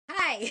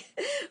Hi.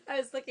 I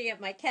was looking at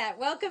my cat.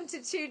 Welcome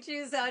to Two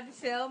Jews on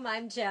Film.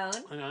 I'm Joan.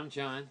 And I'm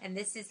John. And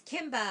this is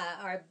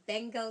Kimba, our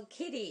Bengal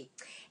kitty.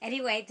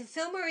 Anyway, the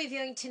film we're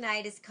reviewing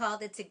tonight is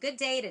called It's a Good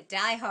Day to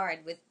Die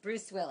Hard with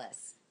Bruce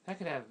Willis. That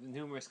could have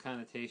numerous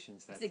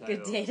connotations, that It's a title.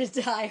 good day to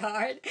die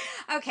hard.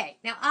 Okay,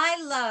 now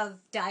I love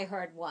Die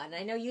Hard 1.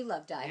 I know you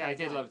love Die Hard 1. Yeah, I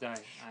did love Die.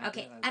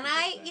 Okay, and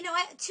you know,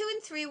 2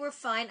 and 3 were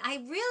fine.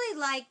 I really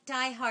like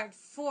Die Hard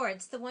 4.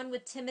 It's the one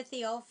with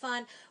Timothy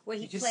Olyphant where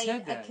he played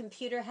a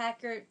computer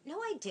hacker. No,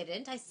 I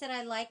didn't. I said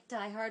I liked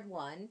Die Hard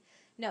 1.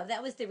 No,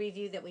 that was the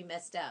review that we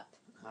messed up.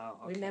 Oh,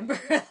 okay. Remember?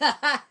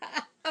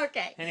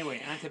 Okay. Anyway,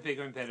 on to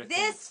bigger and better things.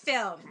 This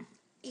film...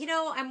 You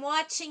know, I'm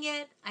watching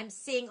it, I'm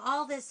seeing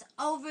all this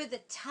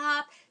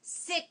over-the-top,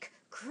 sick,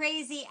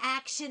 crazy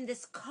action,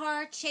 this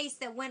car chase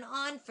that went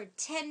on for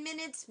 10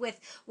 minutes with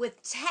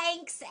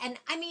tanks, and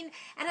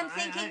I'm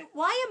thinking,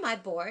 why am I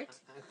bored?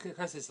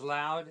 Because it's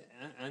loud,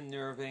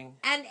 unnerving.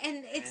 And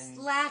it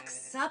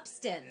lacks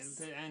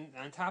substance. And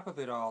on top of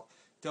it all,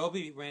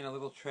 Dolby ran a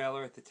little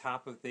trailer at the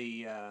top of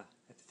the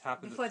film.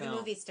 Before the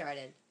movie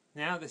started.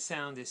 Now the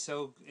sound is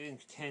so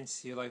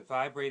intense, you're like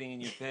vibrating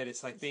in your bed.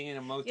 It's like being in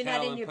a motel. You're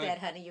not in your bed,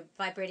 honey. You're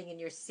vibrating in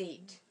your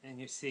seat. In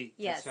your seat.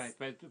 Yes. That's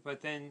right.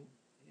 But then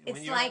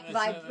it's like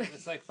vibrating.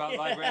 It's like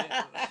vibrating.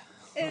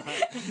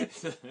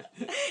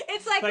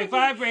 It's like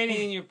vibrating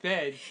in your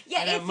bed.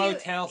 Yeah, in a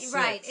Motel 6.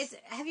 Right.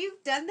 Have you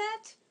done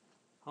that?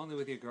 Only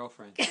with your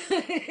girlfriend.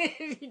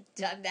 You've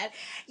done that.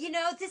 You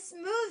know, this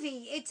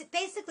movie, it's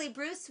basically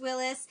Bruce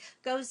Willis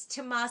goes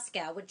to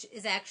Moscow, which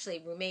is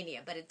actually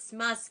Romania, but it's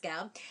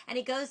Moscow, and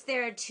he goes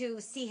there to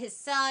see his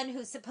son,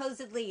 who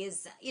supposedly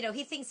is, you know,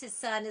 he thinks his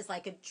son is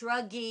like a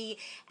druggie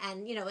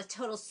and, you know, a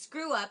total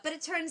screw-up, but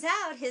it turns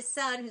out his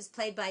son, who's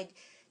played by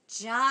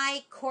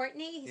Jai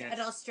Courtney, yes, an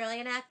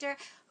Australian actor,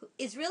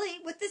 is really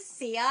with the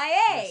CIA.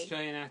 An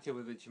Australian actor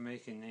with a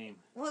Jamaican name.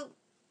 Well,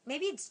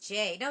 maybe it's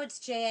Jay. No, it's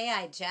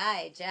J-A-I.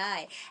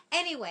 Jai.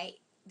 Anyway,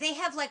 they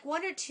have like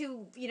 1 or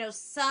 2, you know,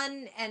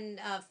 son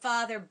and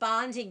father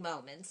bonding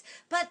moments.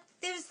 But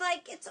there's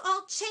like, it's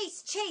all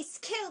chase,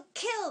 kill,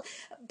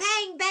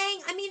 bang,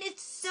 bang. I mean,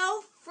 it's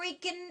so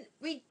freaking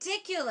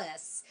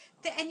ridiculous.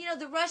 And, you know,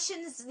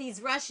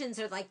 these Russians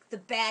are like the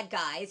bad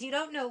guys. You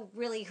don't know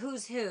really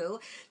who's who.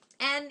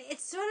 And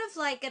it's sort of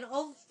like it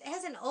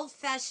has an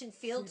old-fashioned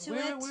feel to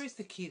it. Where's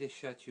the key to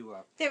shut you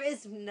up? There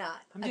is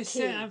not I'm just key.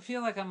 saying, I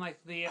feel like I'm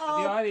like the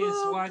audience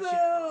watching.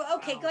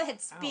 Okay, go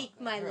ahead, speak,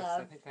 my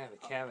love. I think I have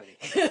a cavity.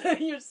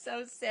 You're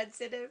so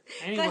sensitive.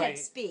 Anyway, go ahead,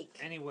 speak.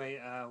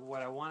 Anyway,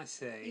 what I want to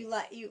say...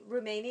 You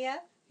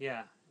Romania?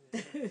 Yeah.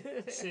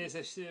 There's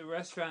a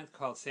restaurant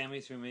called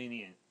Sammy's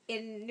Romanian.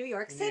 In New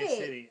York City. New York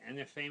City. And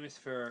they're famous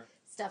for...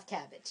 Stuffed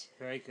cabbage.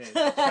 Very good.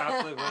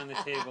 Chopped liver on the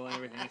table and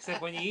everything. Except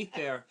when you eat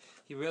there,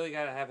 you really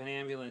got to have an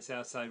ambulance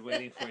outside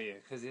waiting for you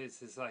because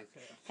it's like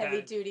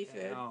heavy duty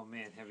food. Oh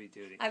man, heavy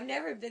duty. I've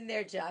never been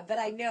there, John, but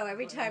I know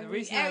every time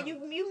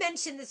you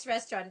mention this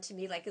restaurant to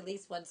me like at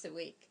least once a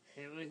week.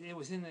 It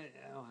was in the...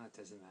 Oh, that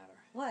doesn't matter.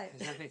 What? It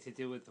has nothing to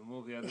do with the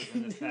movie other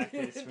than the fact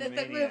that it's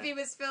Romania. The movie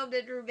was filmed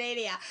in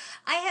Romania.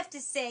 I have to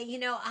say, you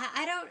know,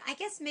 I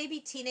guess maybe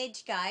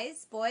teenage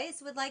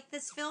boys would like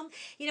this film.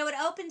 You know, it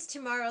opens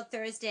tomorrow,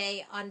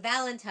 Thursday, on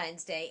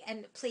Valentine's Day,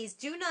 and please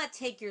do not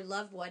take your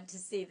loved one to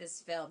see this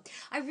film.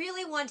 I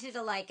really wanted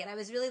to like it. I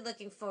was really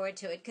looking forward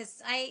to it,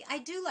 because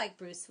I do like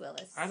Bruce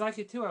Willis. I like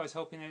it too. I was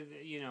hoping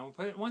that, you know,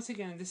 but once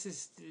again, this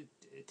is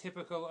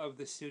typical of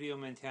the studio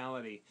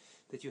mentality.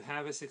 That you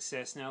have a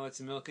success, now let's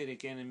milk it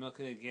again and milk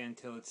it again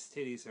till its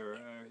titties are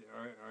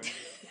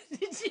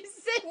Did you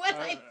say what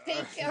I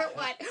think or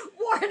what?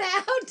 Worn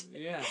out?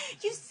 Yeah.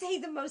 You say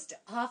the most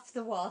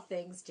off-the-wall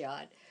things,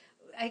 John.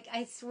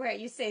 I swear,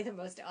 you say the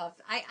most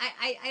off... I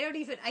don't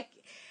even... I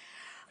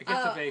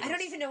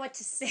don't even know what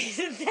to say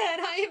to that.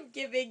 I am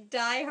giving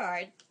Die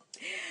Hard.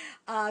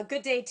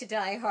 Good Day to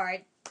Die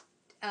Hard.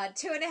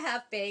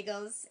 2.5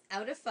 bagels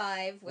out of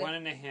 5. With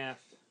 1.5.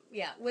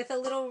 Yeah, with a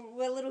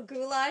little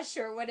goulash,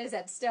 or what is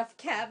that, stuffed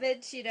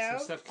cabbage, you know?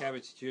 Some stuffed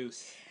cabbage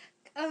juice.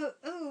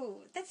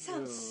 Oh, that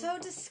sounds so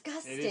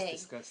disgusting. It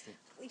is disgusting.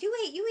 You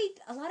eat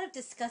a lot of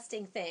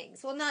disgusting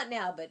things. Well, not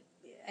now, but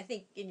I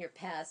think in your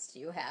past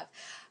you have.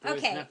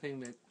 There's nothing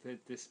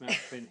that this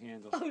mouth can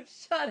handle. Oh,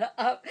 shut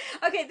up.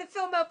 Okay, the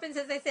film opens,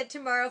 as I said,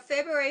 tomorrow,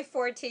 February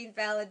 14th,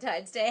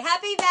 Valentine's Day.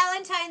 Happy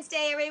Valentine's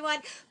Day,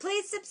 everyone.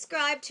 Please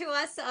subscribe to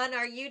us on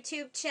our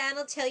YouTube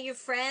channel. Tell your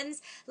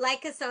friends.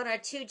 Like us on our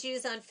Two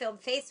Jews on Film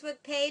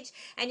Facebook page.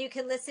 And you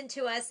can listen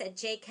to us at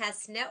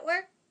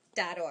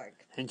jcastnetwork.org.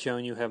 And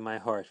Joan, you have my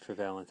heart for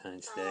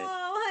Valentine's Day.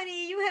 Oh,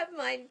 honey, you have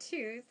mine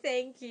too.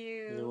 Thank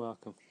you. You're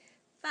welcome.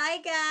 Bye,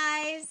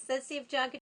 guys. Let's see if John can